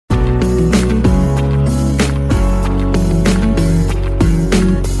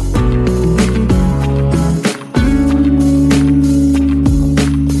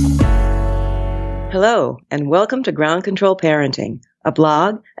Hello, and welcome to Ground Control Parenting, a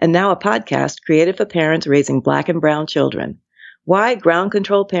blog and now a podcast created for parents raising Black and brown children. Why ground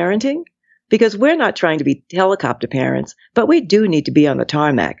control parenting? Because we're not trying to be helicopter parents, but we do need to be on the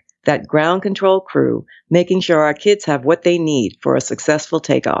tarmac, that ground control crew, making sure our kids have what they need for a successful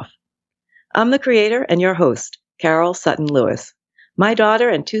takeoff. I'm the creator and your host, Carol Sutton Lewis. My daughter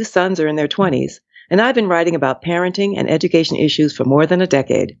and two sons are in their 20s, and I've been writing about parenting and education issues for more than a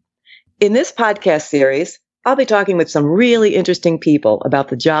decade. In this podcast series, I'll be talking with some really interesting people about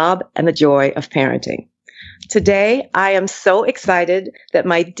the job and the joy of parenting. Today, I am so excited that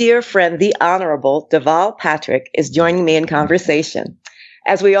my dear friend, the Honorable Deval Patrick, is joining me in conversation.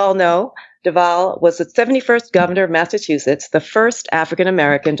 As we all know, Deval was the 71st governor of Massachusetts, the first African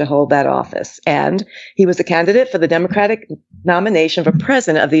American to hold that office, and he was a candidate for the Democratic nomination for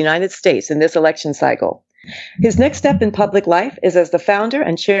President of the United States in this election cycle. His next step in public life is as the founder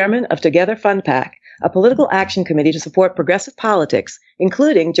and chairman of Together Fund PAC, a political action committee to support progressive politics,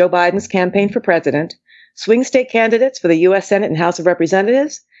 including Joe Biden's campaign for president, swing state candidates for the U.S. Senate and House of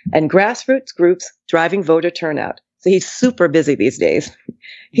Representatives, and grassroots groups driving voter turnout. So he's super busy these days.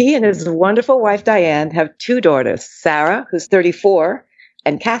 He and his wonderful wife, Diane, have two daughters, Sarah, who's 34,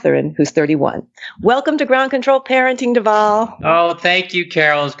 and Catherine, who's 31. Welcome to Ground Control Parenting, Deval. Oh, thank you,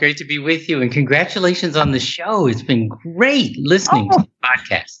 Carol. It's great to be with you. And congratulations on the show. It's been great listening to the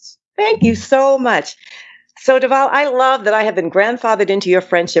podcasts. Thank you so much. So, Deval, I love that I have been grandfathered into your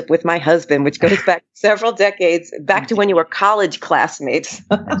friendship with my husband, which goes back several decades, back to when you were college classmates.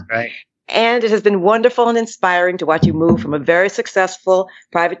 That's right. And it has been wonderful and inspiring to watch you move from a very successful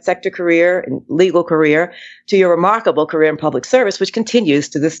private sector career and legal career to your remarkable career in public service, which continues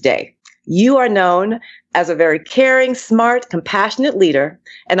to this day. You are known as a very caring, smart, compassionate leader,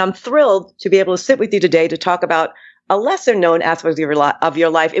 and I'm thrilled to be able to sit with you today to talk about a lesser known aspect of your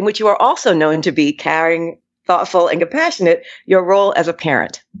life in which you are also known to be caring, thoughtful, and compassionate, your role as a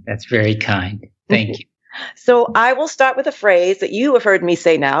parent. That's very kind. Thank you. So I will start with a phrase that you have heard me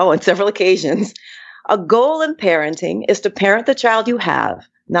say now on several occasions. A goal in parenting is to parent the child you have,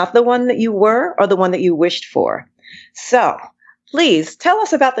 not the one that you were or the one that you wished for. So please tell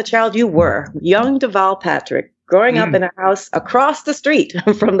us about the child you were, young Deval Patrick, growing up in a house across the street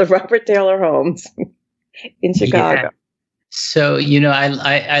from the Robert Taylor homes in Chicago. Yeah. So,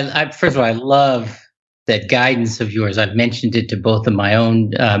 I first of all, I love that guidance of yours. I've mentioned it to both of my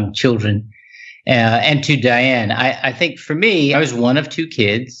own children. And to Diane, I think for me, I was one of two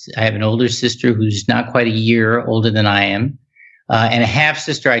kids. I have an older sister who's not quite a year older than I am, and a half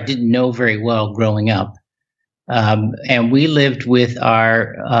sister I didn't know very well growing up. And we lived with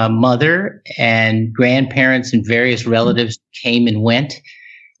our mother, and grandparents and various relatives came and went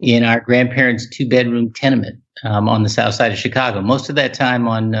in our grandparents' 2-bedroom tenement on the south side of Chicago. Most of that time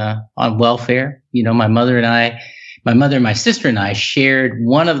on welfare. You know, my mother and my sister and I shared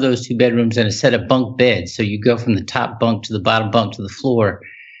one of those 2 bedrooms and a set of bunk beds. So you go from the top bunk to the bottom bunk to the floor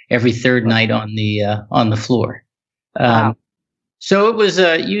every third night on the floor. Wow. So it was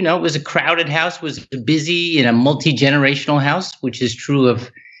it was a crowded house, it was busy and a multi-generational house, which is true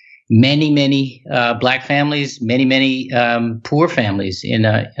of many Black families, many poor families in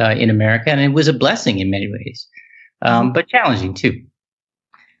America. And it was a blessing in many ways, but challenging too.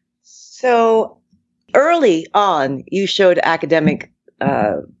 So early on, you showed academic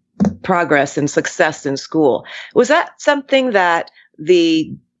progress and success in school. Was that something that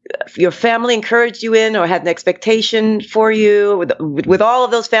your family encouraged you in or had an expectation for you? With all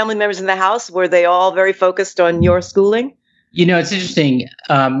of those family members in the house, were they all very focused on your schooling? You know, it's interesting.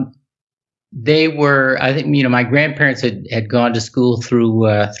 They were, I think, my grandparents had gone to school through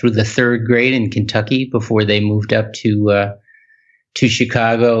the 3rd grade in Kentucky before they moved up to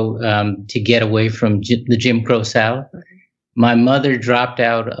Chicago to get away from the Jim Crow South. My mother dropped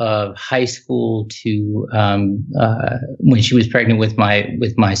out of high school to when she was pregnant with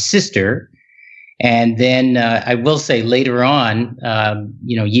my sister, and then I will say later on,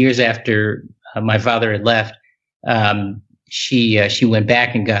 years after my father had left, she went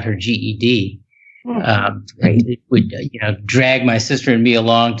back and got her GED. It would drag my sister and me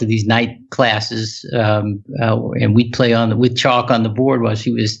along to these night classes, and we'd play with chalk on the board while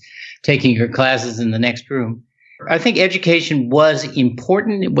she was taking her classes in the next room. I think education was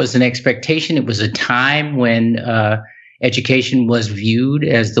important. It was an expectation. It was a time when education was viewed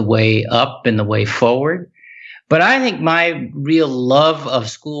as the way up and the way forward. But I think my real love of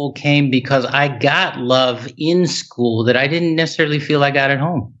school came because I got love in school that I didn't necessarily feel I got at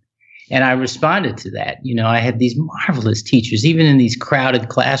home. And I responded to that. I had these marvelous teachers, even in these crowded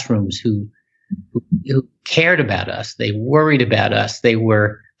classrooms, who cared about us. They worried about us. They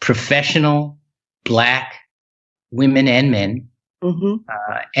were professional. Black women and men. Mm-hmm.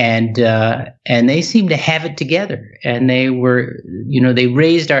 And they seemed to have it together, and they were, they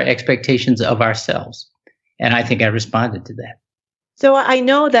raised our expectations of ourselves. And I think I responded to that. So I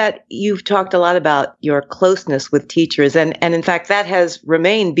know that you've talked a lot about your closeness with teachers, and in fact, that has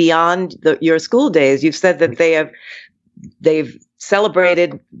remained beyond your school days. You've said that they've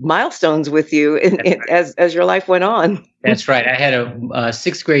celebrated milestones with you as your life went on. That's right. I had a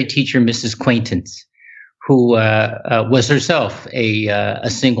sixth grade teacher, Mrs. Quaintance, who was herself a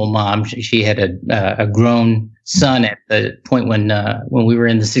single mom. She had a grown son at the point when we were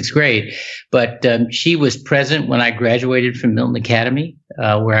in the sixth grade, but she was present when I graduated from Milton Academy,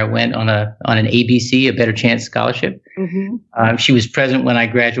 where I went on an ABC, a Better Chance Scholarship. Mm-hmm. She was present when I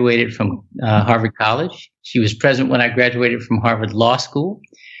graduated from Harvard College. She was present when I graduated from Harvard Law School.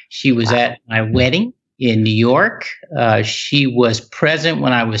 She was at my wedding in New York. She was present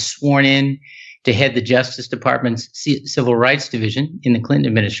when I was sworn in to head the Justice Department's Civil Rights Division in the Clinton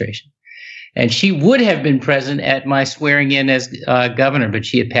administration. And she would have been present at my swearing in as governor, but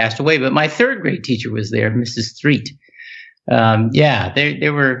she had passed away. But my third grade teacher was there, Mrs. Threet.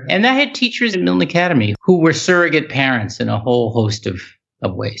 There were, and I had teachers at Milton Academy who were surrogate parents in a whole host of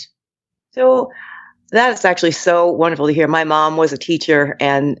ways. So that's actually so wonderful to hear. My mom was a teacher,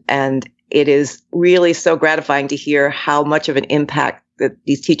 and it is really so gratifying to hear how much of an impact that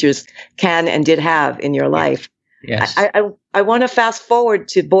these teachers can and did have in your life. Yes. I want to fast forward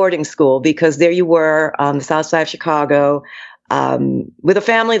to boarding school, because there you were on the south side of Chicago, with a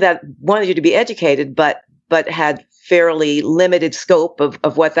family that wanted you to be educated, but had fairly limited scope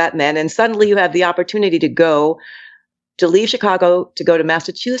of what that meant. And suddenly you have the opportunity to leave Chicago, to go to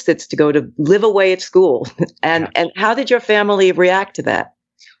Massachusetts, to go to live away at school. And how did your family react to that?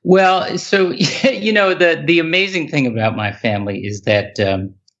 Well, so, the amazing thing about my family is that,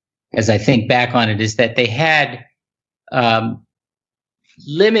 as I think back on it, is that they had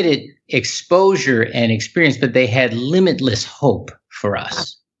limited exposure and experience, but they had limitless hope for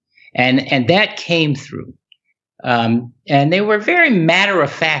us. And that came through. And they were very matter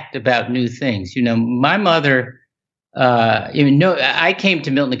of fact about new things. My mother, I came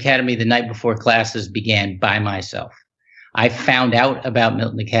to Milton Academy the night before classes began by myself. I found out about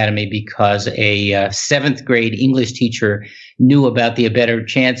Milton Academy because a seventh grade English teacher knew about the A Better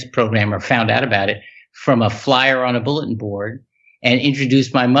Chance program, or found out about it from a flyer on a bulletin board, and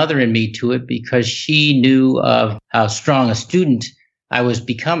introduced my mother and me to it because she knew of how strong a student I was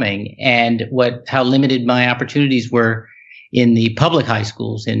becoming and how limited my opportunities were in the public high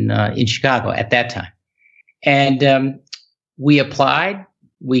schools in Chicago at that time. And we applied.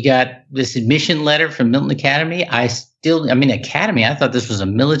 We got this admission letter from Milton Academy. Academy, I thought this was a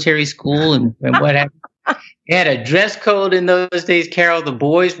military school and what happened. They had a dress code in those days, Carol. The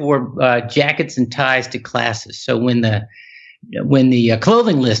boys wore jackets and ties to classes. So when the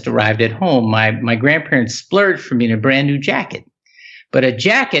clothing list arrived at home, my grandparents splurged for me in a brand new jacket. But a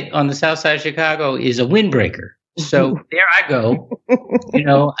jacket on the south side of Chicago is a windbreaker. So there I go.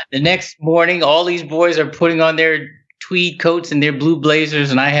 The next morning, all these boys are putting on their tweed coats and their blue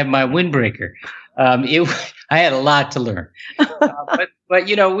blazers, and I have my windbreaker. I had a lot to learn. But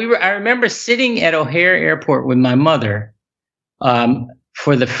I remember sitting at O'Hare Airport with my mother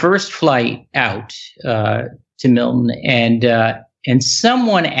for the first flight out to Milton, and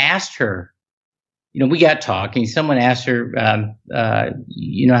someone asked her, we got talking. Someone asked her, how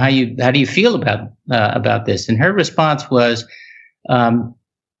do you feel about this? And her response was,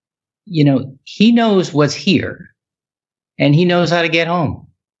 he knows what's here, and he knows how to get home.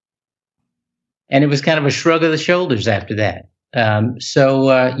 And it was kind of a shrug of the shoulders after that.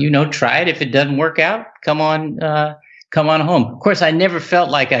 Try it. If it doesn't work out, come on home. Of course, I never felt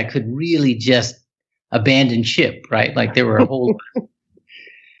like I could really just abandon ship, right? Like there were a whole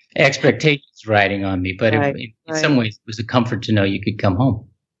expectations riding on me, but in some ways it was a comfort to know you could come home.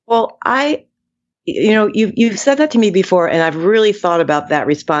 Well, you've said that to me before, and I've really thought about that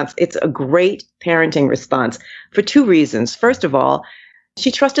response. It's a great parenting response for two reasons. First of all, she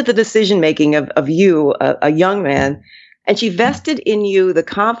trusted the decision-making of you, a young man, and she vested in you the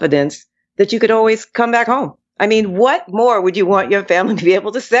confidence that you could always come back home. I mean, what more would you want your family to be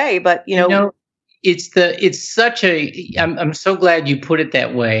able to say? But, I'm so glad you put it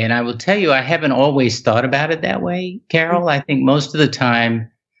that way. And I will tell you, I haven't always thought about it that way, Carol. I think most of the time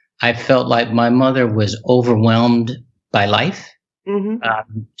I felt like my mother was overwhelmed by life. Mm-hmm.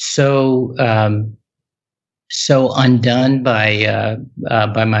 So undone by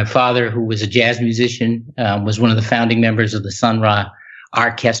my father, who was a jazz musician, was one of the founding members of the Sun Ra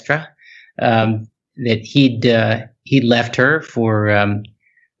Orchestra, that he'd left her for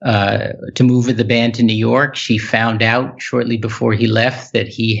to move with the band to New York. She found out shortly before he left that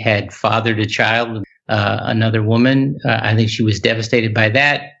he had fathered a child with another woman. I think she was devastated by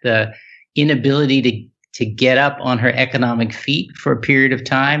that. The inability to get up on her economic feet for a period of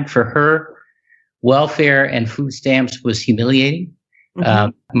time for her, welfare and food stamps was humiliating.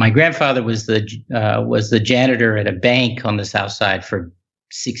 My grandfather was the janitor at a bank on the South Side for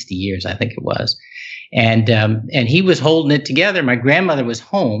 60 years, I think it was. And he was holding it together. My grandmother was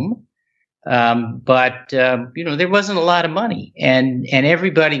home, but there wasn't a lot of money, and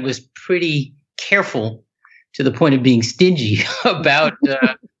everybody was pretty careful to the point of being stingy about,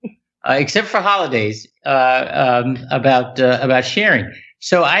 except for holidays, about sharing.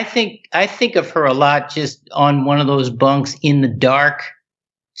 So I think of her a lot, just on one of those bunks in the dark,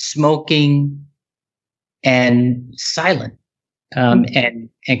 smoking and silent, and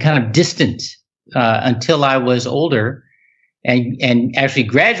kind of distant. Until I was older and actually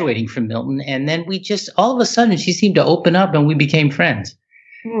graduating from Milton. And then we just, all of a sudden, she seemed to open up and we became friends.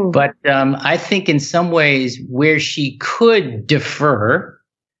 But I think in some ways where she could defer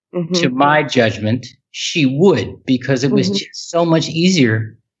to my judgment, she would, because it was just so much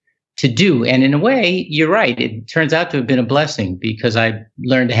easier to do. And in a way, you're right. It turns out to have been a blessing, because I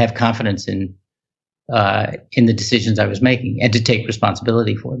learned to have confidence in the decisions I was making and to take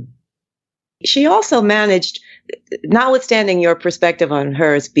responsibility for them. She also managed, notwithstanding your perspective on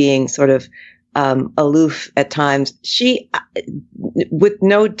hers being sort of aloof at times, she, with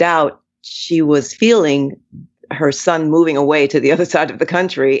no doubt, she was feeling her son moving away to the other side of the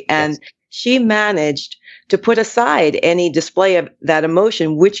country. And she managed to put aside any display of that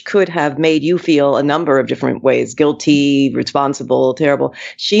emotion, which could have made you feel a number of different ways: guilty, responsible, terrible.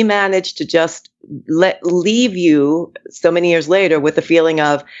 She managed to just leave you so many years later with the feeling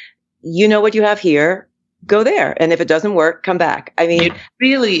of, you know what you have here, go there. And if it doesn't work, come back. I mean, it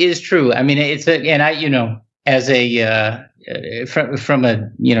really is true. I mean, as a, from a,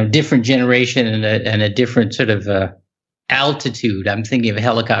 different generation and a different sort of, altitude, I'm thinking of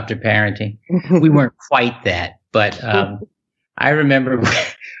helicopter parenting. We weren't quite that, but, I remember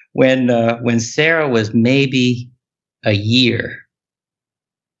when Sarah was maybe a year,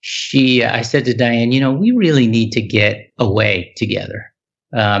 I said to Diane, we really need to get away together.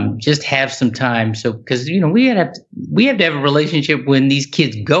 Just have some time. So, because, we have to have a relationship when these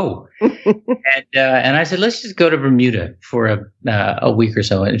kids go. And I said, let's just go to Bermuda for a week or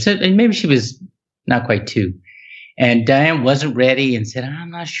so. And maybe she was not quite 2. And Diane wasn't ready and said,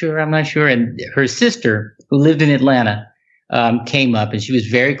 I'm not sure. And her sister, who lived in Atlanta, came up, and she was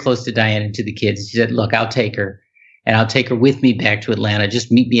very close to Diane and to the kids. She said, look, I'll take her, and I'll take her with me back to Atlanta.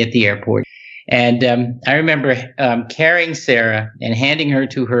 Just meet me at the airport. And I remember carrying Sarah and handing her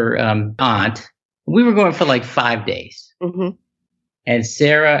to her aunt. We were going for like 5 days. And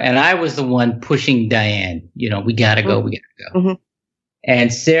Sarah and I was the one pushing Diane. We got to go.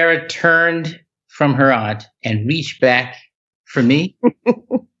 And Sarah turned from her aunt and reached back for me.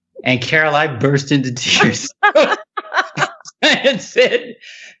 And Carol, I burst into tears. Diane said,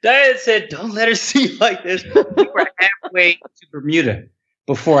 don't let her see you like this. We were halfway to Bermuda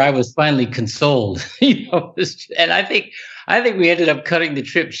before I was finally consoled, and I think we ended up cutting the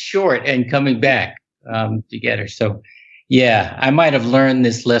trip short and coming back together. So, yeah, I might have learned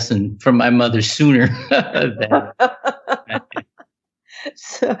this lesson from my mother sooner.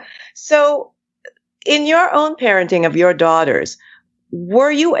 So, in your own parenting of your daughters,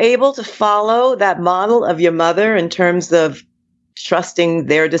 were you able to follow that model of your mother in terms of trusting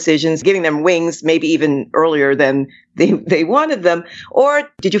their decisions, giving them wings, maybe even earlier than they wanted them? Or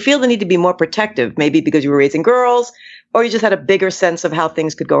did you feel the need to be more protective, maybe because you were raising girls, or you just had a bigger sense of how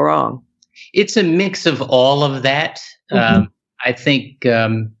things could go wrong? It's a mix of all of that. I think,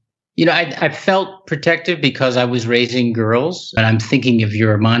 I felt protective because I was raising girls, and I'm thinking of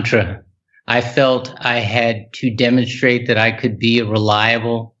your mantra. I felt I had to demonstrate that I could be a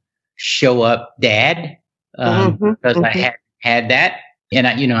reliable, show up dad, because I had that. And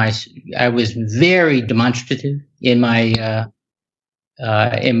I was very demonstrative in my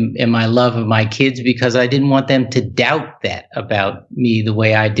in my love of my kids, because I didn't want them to doubt that about me the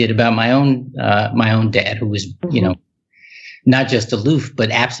way I did about my own dad, who was not just aloof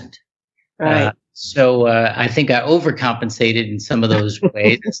but absent. Right. So I think I overcompensated in some of those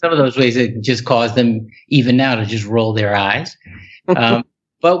ways. In some of those ways, it just caused them even now to just roll their eyes.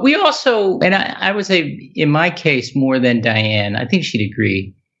 But we also, and I would say in my case more than Diane, I think she'd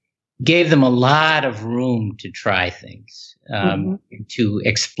agree, gave them a lot of room to try things, to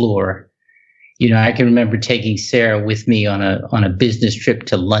explore. I can remember taking Sarah with me on a business trip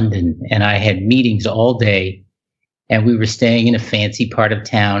to London, and I had meetings all day. and we were staying in a fancy part of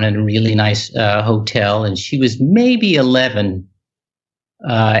town in a really nice hotel. And she was maybe 11,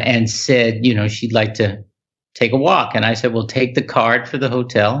 and said, she'd like to take a walk. And I said, well, take the card for the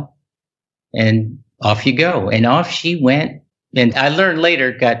hotel and off you go. And off she went. And I learned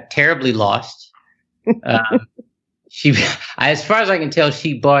later, got terribly lost. As far as I can tell,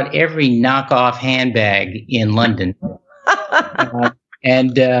 she bought every knockoff handbag in London.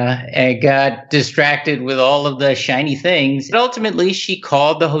 And got distracted with all of the shiny things. But ultimately, she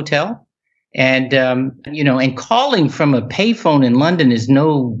called the hotel. And, and calling from a payphone in London is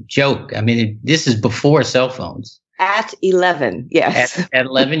no joke. I mean, this is before cell phones. At 11, yes. At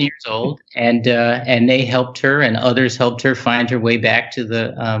 11 years old. And they helped her, and others helped her find her way back to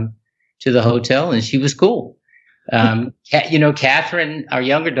the hotel, and she was cool. Catherine, our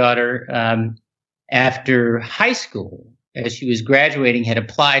younger daughter, after high school, as she was graduating, had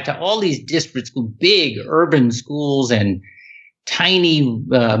applied to all these disparate schools, big urban schools and tiny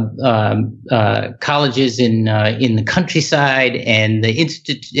colleges in the countryside, and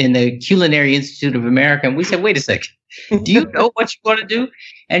the Culinary Institute of America. And we said, wait a second, do you know what you want to do?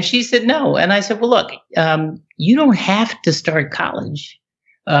 And she said, no. And I said, well, look, you don't have to start college.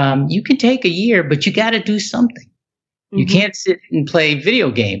 You can take a year, but you got to do something. You can't sit and play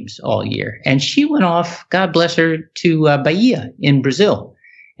video games all year. And she went off, God bless her, to Bahia in Brazil,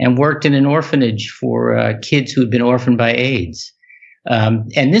 and worked in an orphanage for kids who had been orphaned by AIDS.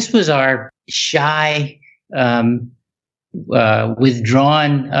 And this was our shy,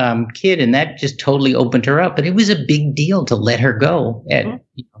 withdrawn kid, and that just totally opened her up. But it was a big deal to let her go at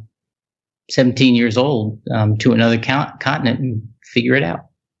 17 years old to another continent and figure it out.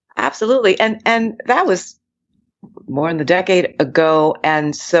 Absolutely. And that was more than a decade ago.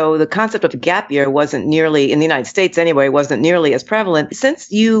 And so the concept of a gap year wasn't nearly, in the United States anyway, wasn't nearly as prevalent.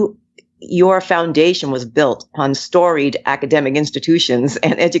 Since your foundation was built on storied academic institutions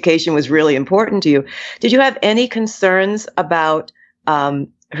and education was really important to you, did you have any concerns about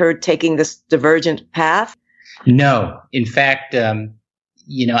her taking this divergent path? No. In fact, I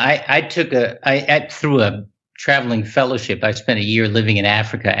through a traveling fellowship, I spent a year living in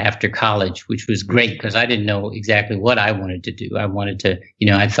Africa after college, which was great because I didn't know exactly what I wanted to do. I wanted to,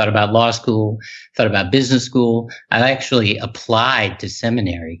 I thought about law school, thought about business school. I actually applied to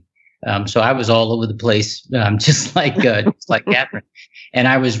seminary. So I was all over the place, just like Catherine. And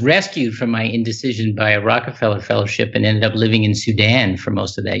I was rescued from my indecision by a Rockefeller Fellowship and ended up living in Sudan for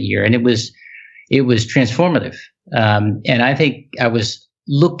most of that year. And it was transformative. And I think I was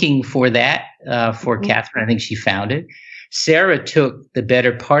looking for that for Catherine. I think she found it. Sarah took the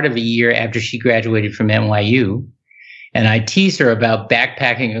better part of a year after she graduated from NYU. And I teased her about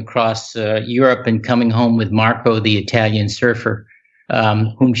backpacking across Europe and coming home with Marco, the Italian surfer,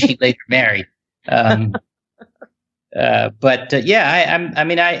 whom she later married. I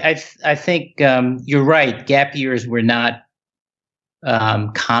think you're right. Gap years were not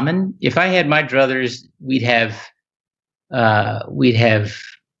common. If I had my druthers, we'd have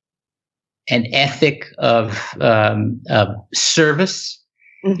an ethic of service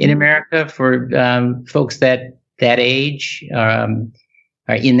in America for folks that age are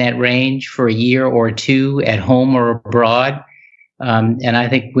in that range for a year or two at home or abroad. And I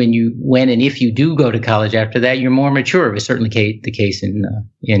think when and if you do go to college after that, you're more mature. It was certainly the case in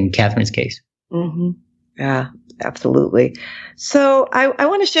Catherine's case. Mm-hmm. Yeah, absolutely. So I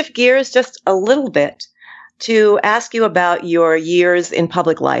want to shift gears just a little bit to ask you about your years in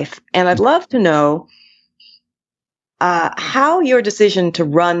public life. And I'd love to know how your decision to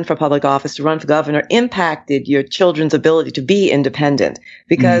run for public office, to run for governor, impacted your children's ability to be independent.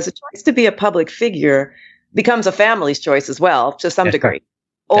 Because a choice to be a public figure becomes a family's choice as well, to some degree.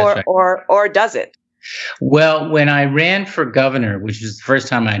 Right. Or does it? Well, when I ran for governor, which was the first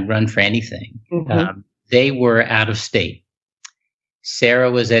time I'd run for anything, they were out of state.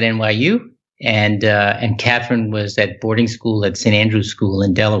 Sarah was at NYU, and Catherine was at boarding school at St. Andrew's School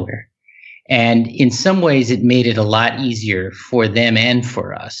in Delaware. And in some ways, it made it a lot easier for them and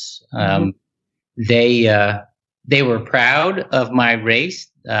for us. They were proud of my race.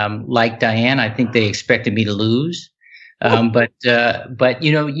 Like Diane, I think they expected me to lose. But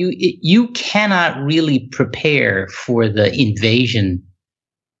you cannot really prepare for the invasion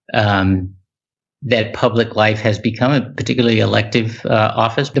that public life has become, particularly elective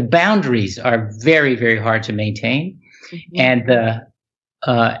office. The boundaries are very, very hard to maintain, and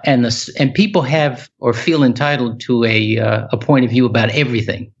people have or feel entitled to a point of view about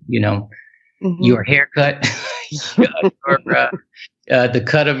everything. Your haircut, the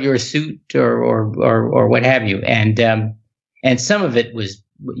cut of your suit, or what have you, and some of it was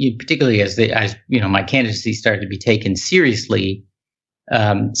particularly as my candidacy started to be taken seriously,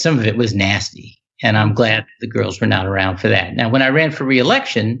 some of it was nasty. And I'm glad the girls were not around for that. Now, when I ran for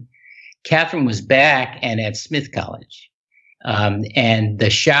re-election, Catherine was back and at Smith College. And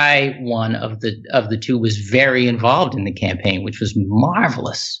the shy one of the two was very involved in the campaign, which was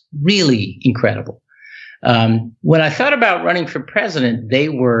marvelous, really incredible. When I thought about running for president, they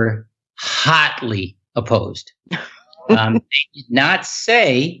were hotly opposed. They did not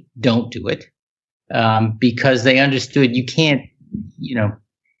say, don't do it, because they understood you can't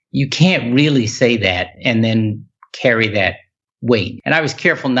really say that and then carry that weight. And I was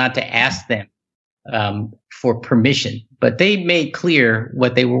careful not to ask them for permission, but they made clear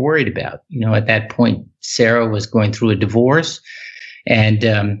what they were worried about. At that point, Sarah was going through a divorce and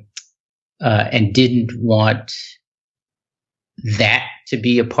didn't want that to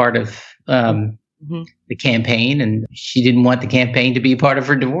be a part of the campaign, and she didn't want the campaign to be a part of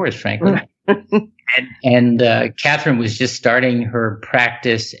her divorce, frankly. And Catherine was just starting her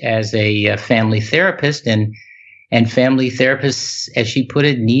practice as a family therapist, and family therapists, as she put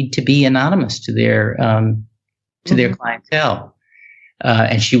it, need to be anonymous to their clientele,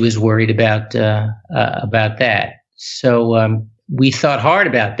 and she was worried about that. So we thought hard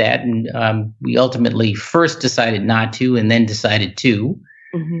about that, and we ultimately first decided not to, and then decided to.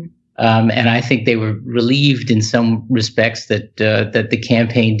 And I think they were relieved in some respects that the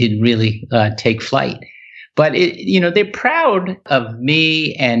campaign didn't really take flight. But they're proud of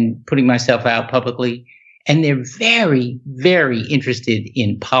me and putting myself out publicly, and they're very, very interested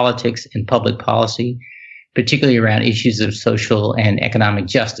in politics and public policy, particularly around issues of social and economic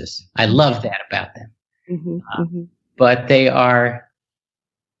justice. I love that about them. But they are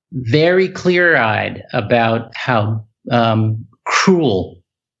very clear-eyed about how cruel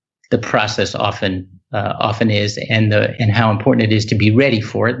the process often is, and how important it is to be ready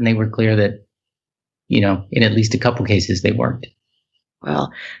for it. And they were clear that, in at least a couple cases, they weren't.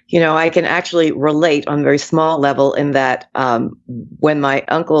 Well, I can actually relate on a very small level in that when my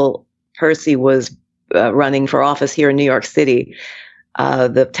uncle Percy was running for office here in New York City,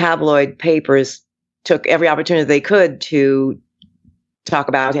 the tabloid papers took every opportunity they could to talk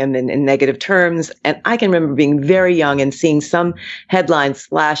about him in negative terms. And I can remember being very young and seeing some headlines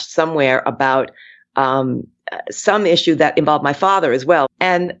splashed somewhere about some issue that involved my father as well.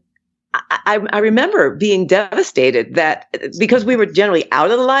 And I remember being devastated that, because we were generally out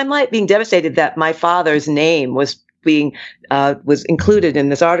of the limelight, being devastated that my father's name was included in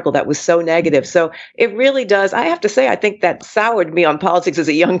this article that was so negative. So it really does. I have to say, I think that soured me on politics as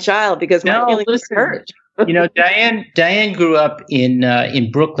a young child, because my feelings hurt. Diane grew up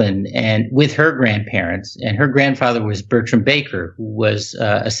in Brooklyn and with her grandparents, and her grandfather was Bertram Baker, who was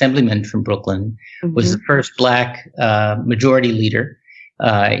assemblyman from Brooklyn, was the first Black majority leader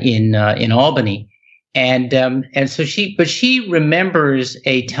in Albany, and so she remembers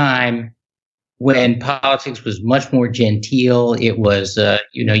a time when politics was much more genteel. It was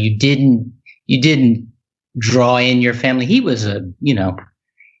you didn't draw in your family. He was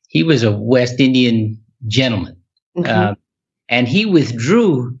a West Indian gentleman. And he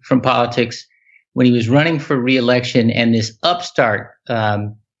withdrew from politics when he was running for re-election, and this upstart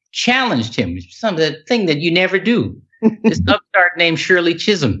challenged him. Something that you never do. This upstart named Shirley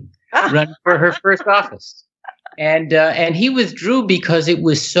Chisholm running for her first office. And he withdrew because it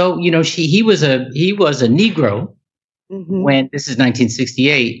was so, he was a Negro when, this is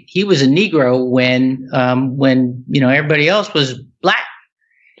 1968, he was a Negro when everybody else was Black.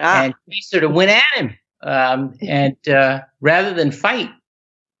 And he sort of went at him. And rather than fight,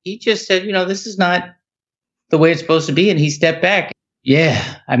 he just said, this is not the way it's supposed to be. And he stepped back.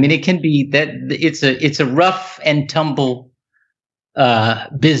 Yeah. I mean, it can be that it's a rough and tumble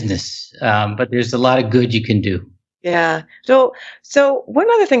business. But there's a lot of good you can do. Yeah. So one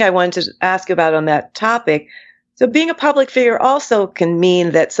other thing I wanted to ask about on that topic. So being a public figure also can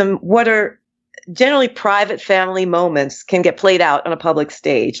mean that what are generally private family moments can get played out on a public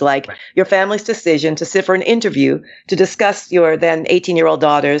stage, like your family's decision to sit for an interview to discuss your then 18-year-old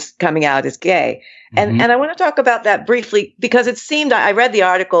daughter's coming out as gay. And I want to talk about that briefly, because it seemed, I read the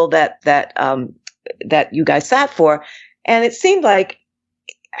article that you guys sat for, and it seemed like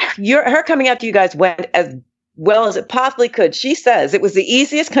her coming out to you guys went as well as it possibly could. She says it was the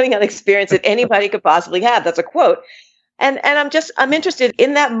easiest coming out experience that anybody could possibly have. That's a quote. And I'm interested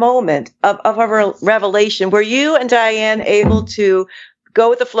in that moment of a revelation. Were you and Diane able to go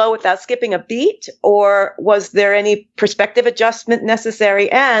with the flow without skipping a beat, or was there any perspective adjustment necessary?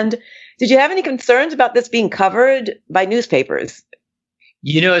 And did you have any concerns about this being covered by newspapers?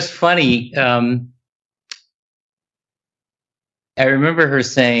 It's funny. I remember her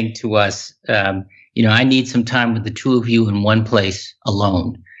saying to us, I need some time with the two of you in one place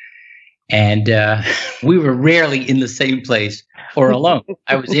alone. And we were rarely in the same place or alone.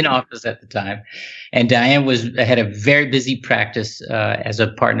 I was in office at the time, and Diane had a very busy practice as a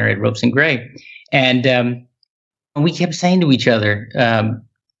partner at Ropes and Gray. And we kept saying to each other,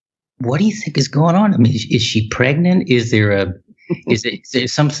 what do you think is going on? I mean, is she pregnant? Is there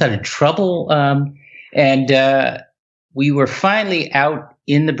some sort of trouble? And we were finally out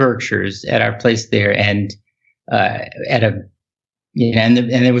in the Berkshires at our place there, and and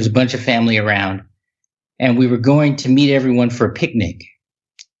there was a bunch of family around, and we were going to meet everyone for a picnic.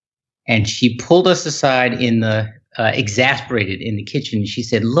 And she pulled us aside exasperated in the kitchen. She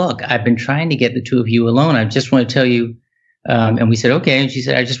said, "Look, I've been trying to get the two of you alone. I just want to tell you." And we said, "Okay." And she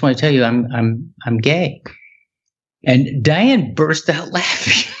said, "I just want to tell you, I'm gay." And Diane burst out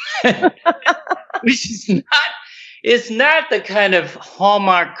laughing, which is it's not the kind of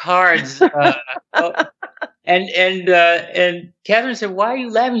Hallmark cards. And Catherine said, "Why are you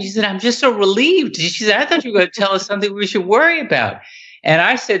laughing?" She said, "I'm just so relieved." She said, "I thought you were going to tell us something we should worry about." And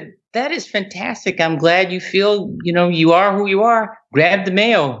I said, "That is fantastic. I'm glad you feel, you are who you are. Grab the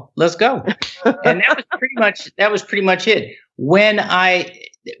mail. Let's go." And that was pretty much it. When I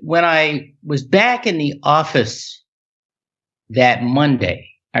was back in the office that Monday,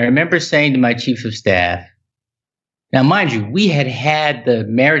 I remember saying to my chief of staff, now, mind you, we had the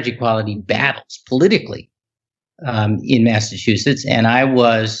marriage equality battles politically in Massachusetts, and I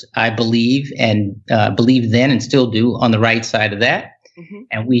believe then and still do, on the right side of that. Mm-hmm.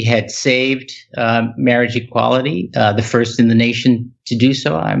 And we had saved marriage equality, the first in the nation to do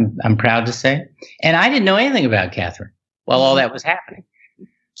so, I'm proud to say. And I didn't know anything about Catherine while all that was happening.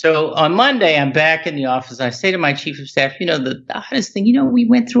 So on Monday, I'm back in the office. I say to my chief of staff, the oddest thing, we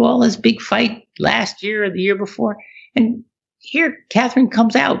went through all this big fight last year or the year before. And here Catherine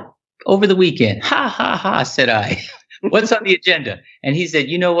comes out over the weekend. Ha, ha, ha, said I. What's on the agenda? And he said,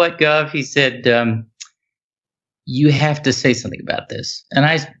 "You know what, Gov?" He said, "You have to say something about this." And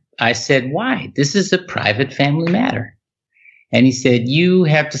I said, "Why? This is a private family matter." And he said, "You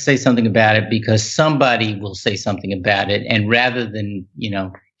have to say something about it because somebody will say something about it. And rather than,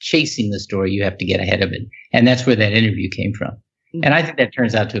 chasing the story, you have to get ahead of it." And that's where that interview came from. Mm-hmm. And I think that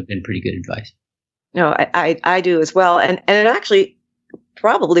turns out to have been pretty good advice. No, I do as well. And it actually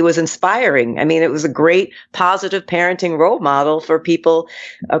probably was inspiring. I mean, it was a great positive parenting role model for people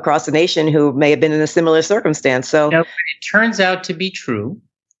across the nation who may have been in a similar circumstance. So it turns out to be true.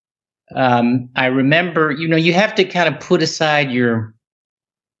 I remember, you have to kind of put aside your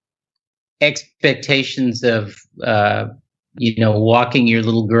expectations of, walking your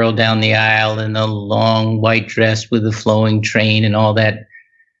little girl down the aisle in a long white dress with a flowing train and all that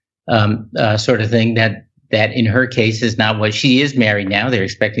sort of thing. That in her case is not what she is married now. They're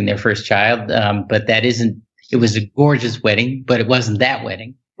expecting their first child, but that isn't. It was a gorgeous wedding, but it wasn't that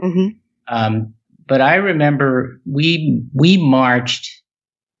wedding. Mm-hmm. But I remember we marched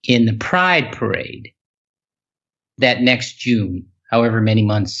in the Pride Parade that next June, however many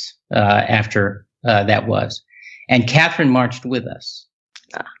months after that was, and Catherine marched with us.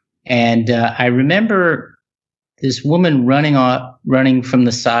 And I remember this woman running from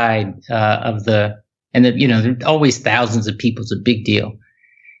the side of there are always thousands of people. It's a big deal.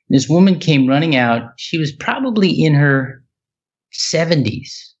 This woman came running out. She was probably in her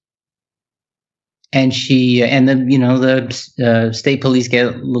 70s. And the state police get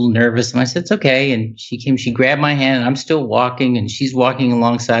a little nervous. And I said, "It's okay." And she grabbed my hand, and I'm still walking, and she's walking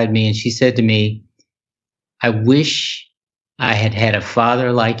alongside me. And she said to me, "I wish I had had a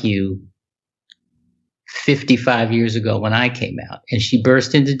father like you 55 years ago when I came out." And she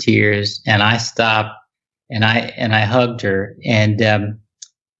burst into tears, and I stopped and I hugged her, and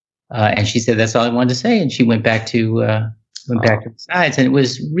she said, "That's all I wanted to say." And she went back to the sides, and it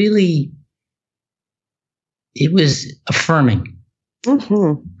was affirming.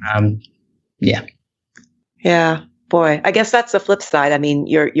 Mm-hmm. Yeah. Boy, I guess that's the flip side. I mean,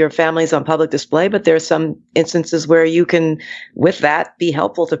 your family's on public display, but there's some instances where you can, with that, be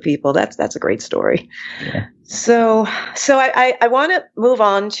helpful to people. That's a great story. Yeah. So I want to move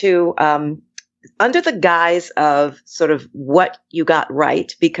on to under the guise of sort of what you got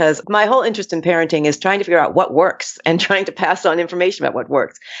right, because my whole interest in parenting is trying to figure out what works and trying to pass on information about what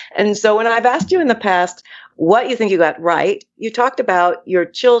works. And so when I've asked you in the past what you think you got right, you talked about your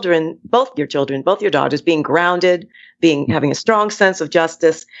children, both your daughters being grounded, having a strong sense of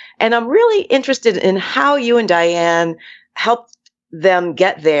justice. And I'm really interested in how you and Diane helped them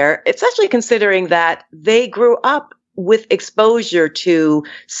get there, especially considering that they grew up with exposure to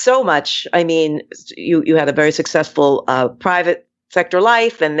so much. I mean, you had a very successful private sector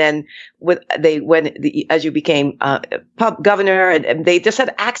life, and then as you became pub governor, and they just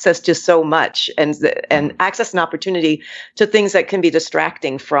had access to so much, and access and opportunity to things that can be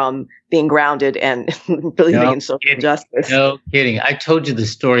distracting from being grounded and believing in social justice. No kidding. I told you the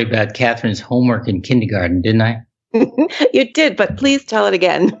story about Catherine's homework in kindergarten, didn't I? You did, but please tell it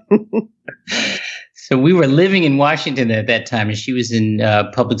again. So we were living in Washington at that time, and she was in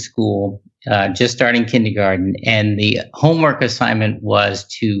public school, just starting kindergarten. And the homework assignment was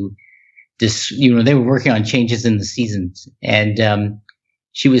to, they were working on changes in the seasons. And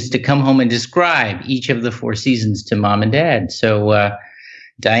she was to come home and describe each of the 4 seasons to mom and dad. So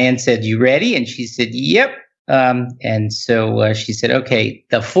Diane said, "You ready?" And she said, "Yep." And so she said, "Okay,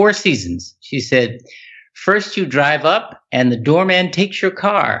 the 4 seasons." She said, "First you drive up and the doorman takes your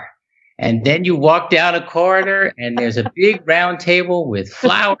car. And then you walk down a corridor and there's a big round table with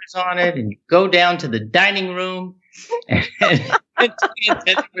flowers on it. And you go down to the dining room and with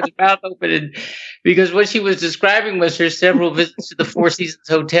her mouth open. And because what she was describing was her several visits to the Four Seasons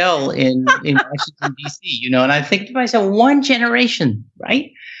Hotel in Washington, D.C., And I think to myself, one generation,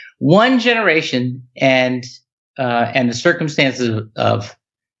 right? One generation, and the circumstances of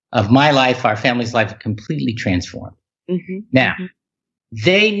my life, our family's life, completely transformed. Mm-hmm. Now,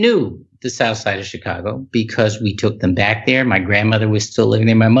 they knew the South Side of Chicago because we took them back there. My grandmother was still living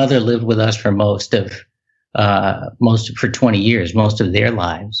there. My mother lived with us for for 20 years, most of their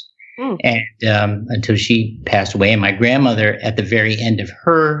lives, and until she passed away. And my grandmother at the very end of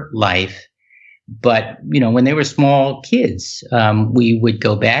her life. But when they were small kids, we would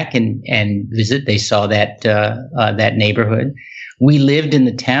go back and visit. They saw that neighborhood. We lived in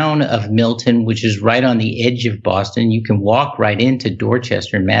the town of Milton, which is right on the edge of Boston. You can walk right into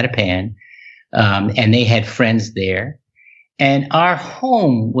Dorchester and Mattapan, and they had friends there. And our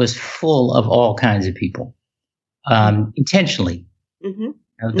home was full of all kinds of people, intentionally.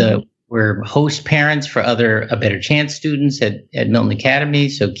 Mm-hmm. We're host parents for A Better Chance students at Milton Academy.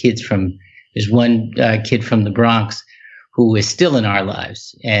 So there's one kid from the Bronx who is still in our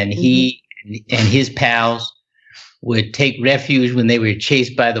lives, and he and his pals would take refuge when they were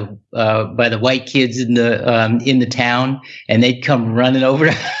chased by the white kids in the town, and they'd come running over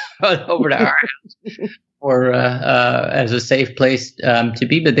to our house or as a safe place to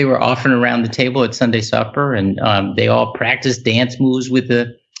be. But they were often around the table at Sunday supper, and they all practiced dance moves with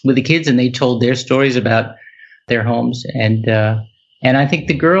the kids, and they told their stories about their homes. And I think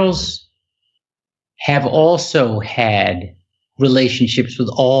the girls have also had relationships with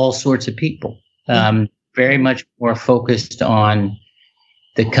all sorts of people. Very much more focused on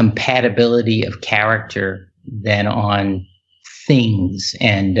the compatibility of character than on things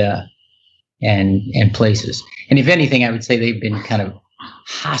and places. And if anything, I would say they've been kind of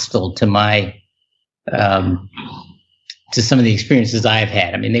hostile to my to some of the experiences I've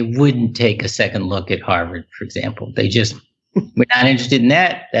had. I mean, they wouldn't take a second look at Harvard, for example. They just, we're not interested in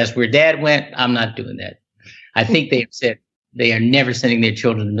that. That's where Dad went. I'm not doing that. I think they have said they are never sending their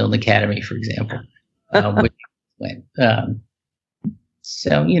children to Milton Academy, for example.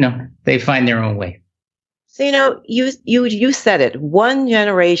 So, they find their own way. So, you said it, one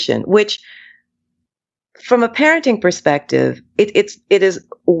generation, which from a parenting perspective, it is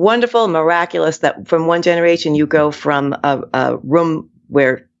wonderful, miraculous that from one generation you go from a room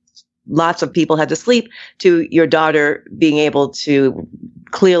where lots of people had to sleep to your daughter being able to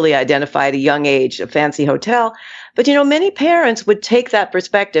clearly identify at a young age a fancy hotel. But, many parents would take that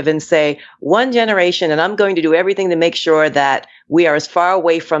perspective and say, one generation, and I'm going to do everything to make sure that we are as far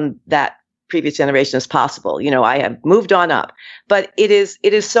away from that previous generation as possible. I have moved on up. But it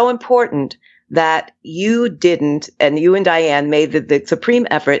is so important that you didn't, and you and Diane made the supreme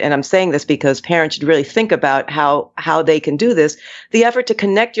effort, and I'm saying this because parents should really think about how they can do this, the effort to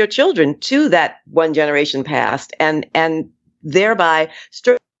connect your children to that one generation past and thereby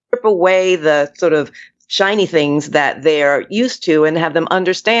strip away the sort of shiny things that they're used to and have them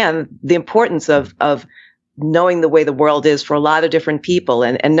understand the importance of knowing the way the world is for a lot of different people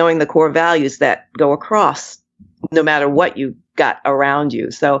and knowing the core values that go across no matter what you got around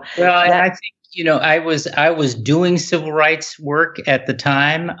you. So, well, I think, I was doing civil rights work at the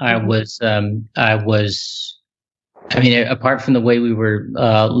time. I was, apart from the way we were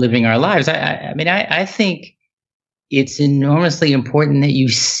living our lives, I think it's enormously important that you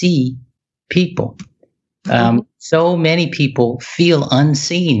see people. So many people feel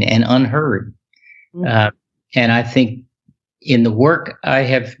unseen and unheard. And I think in the work I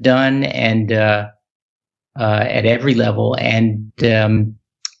have done and at every level and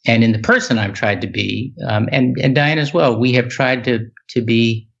in the person I've tried to be, and Diane as well, we have tried to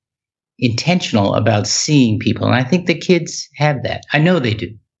be intentional about seeing people. And I think the kids have that. I know they do.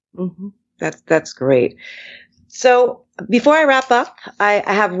 Mm-hmm. That's great. So before I wrap up, I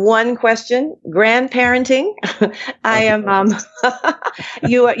have one question. Grandparenting. I am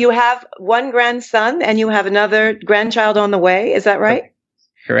you have one grandson and you have another grandchild on the way. Is that right?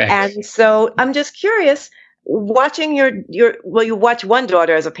 Correct. And so I'm just curious, watching you watch one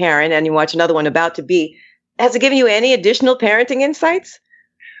daughter as a parent and you watch another one about to be. Has it given you any additional parenting insights?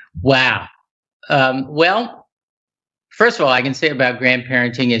 Wow. Well, first of all, I can say about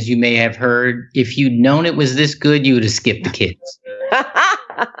grandparenting, as you may have heard, if you'd known it was this good, you would have skipped the kids.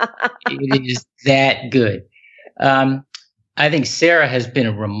 It is that good. I think Sarah has been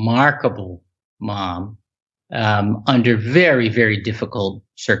a remarkable mom under very, very difficult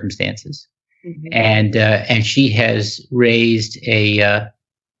circumstances, and she has raised a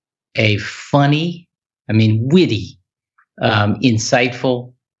funny, witty,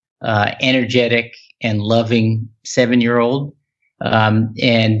 insightful, energetic, and loving 7-year-old.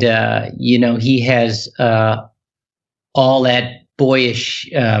 He has all that boyish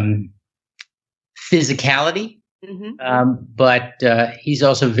physicality, but he's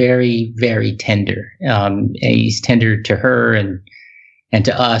also very, very tender. He's tender to her and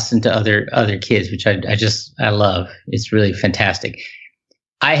to us and to other kids, which I love. It's really fantastic.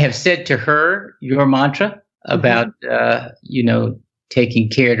 I have said to her your mantra about taking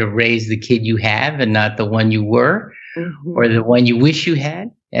care to raise the kid you have and not the one you were, or the one you wish you had.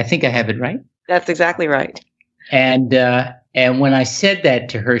 I think I have it right. That's exactly right. And when I said that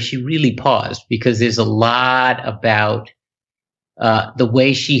to her, she really paused, because there's a lot about the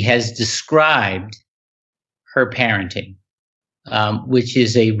way she has described her parenting, which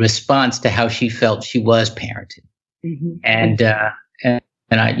is a response to how she felt she was parented. And I,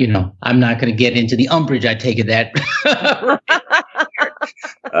 I'm not going to get into the umbrage I take of that.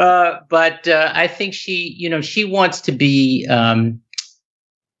 But I think she wants to be,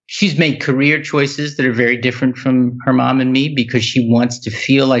 she's made career choices that are very different from her mom and me, because she wants to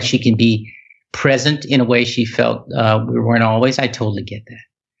feel like she can be present in a way she felt we weren't always. I totally get that.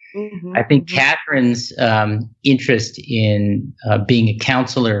 I think Catherine's interest in being a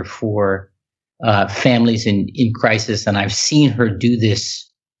counselor for families in crisis, and I've seen her do this.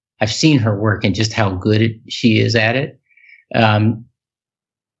 I've seen her work and just how good she is at it.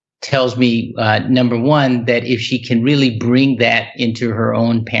 Tells me, number one, that if she can really bring that into her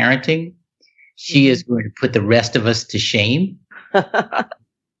own parenting, she is going to put the rest of us to shame.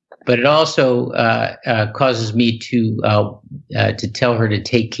 But it also causes me to tell her to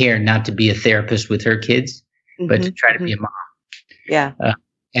take care, not to be a therapist with her kids, but to try to be a mom. Yeah.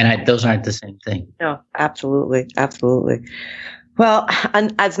 And those aren't the same thing. No, absolutely. Absolutely. Well,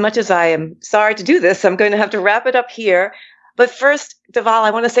 as much as I am sorry to do this, I'm going to have to wrap it up here. But first, Deval,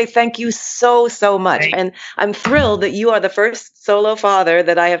 I want to say thank you so much. And I'm thrilled that you are the first solo father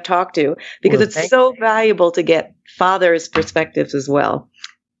that I have talked to, because it's so valuable to get fathers' perspectives as well.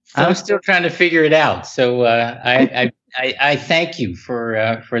 So, I'm still trying to figure it out. So I thank you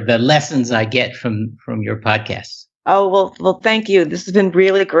for the lessons I get from your podcast. Oh, well, thank you. This has been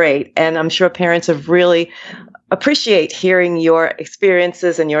really great. And I'm sure parents have really appreciate hearing your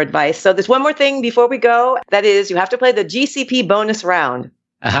experiences and your advice. So there's one more thing before we go. That is, you have to play the GCP bonus round.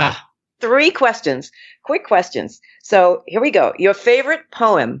 3 questions, quick questions. So here we go. Your favorite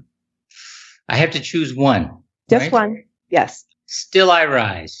poem? I have to choose one. Just right? one. Yes. Still I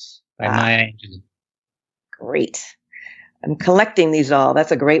Rise by Maya Angelou. Great. I'm collecting these all.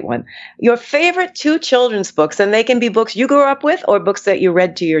 That's a great one. Your favorite 2 children's books, and they can be books you grew up with or books that you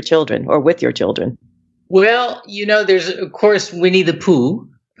read to your children or with your children. Well, there's, of course, Winnie the Pooh,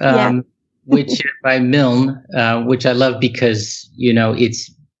 which by Milne, which I love because,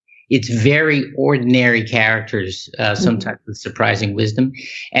 it's very ordinary characters, sometimes with surprising wisdom.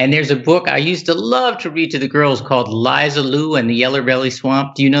 And there's a book I used to love to read to the girls called Liza Lou and the Yellow Belly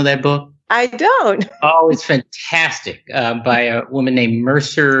Swamp. Do you know that book? I don't. Oh, it's fantastic, by a woman named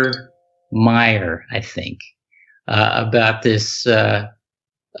Mercer Meyer, I think, about this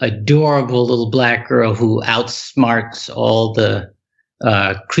adorable little black girl who outsmarts all the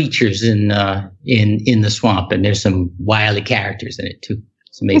creatures in the swamp, and there's some wily characters in it too.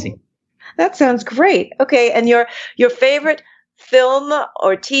 It's amazing. That sounds great. Okay, and your favorite film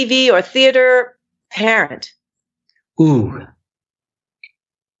or TV or theater parent? Ooh.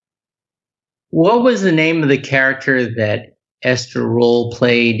 What was the name of the character that Esther Roll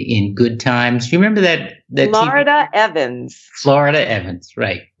played in Good Times? Do you remember that Florida Evans. Florida Evans,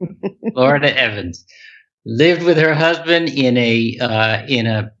 right. Florida Evans lived with her husband in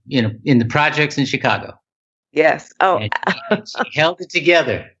the projects in Chicago. Yes. Oh. And she held it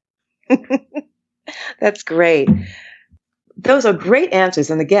together. That's great. Those are great answers.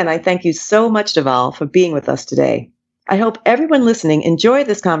 And again, I thank you so much, Deval, for being with us today. I hope everyone listening enjoyed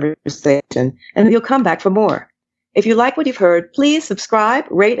this conversation and you'll come back for more. If you like what you've heard, please subscribe,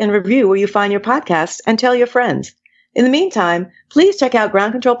 rate, and review where you find your podcasts and tell your friends. In the meantime, please check out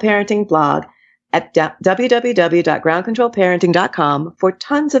Ground Control Parenting blog at www.groundcontrolparenting.com for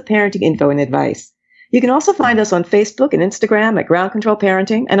tons of parenting info and advice. You can also find us on Facebook and Instagram at Ground Control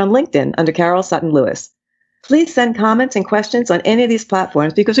Parenting and on LinkedIn under Carol Sutton Lewis. Please send comments and questions on any of these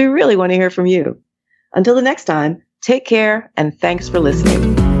platforms because we really want to hear from you. Until the next time, take care and thanks for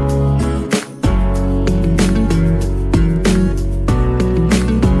listening.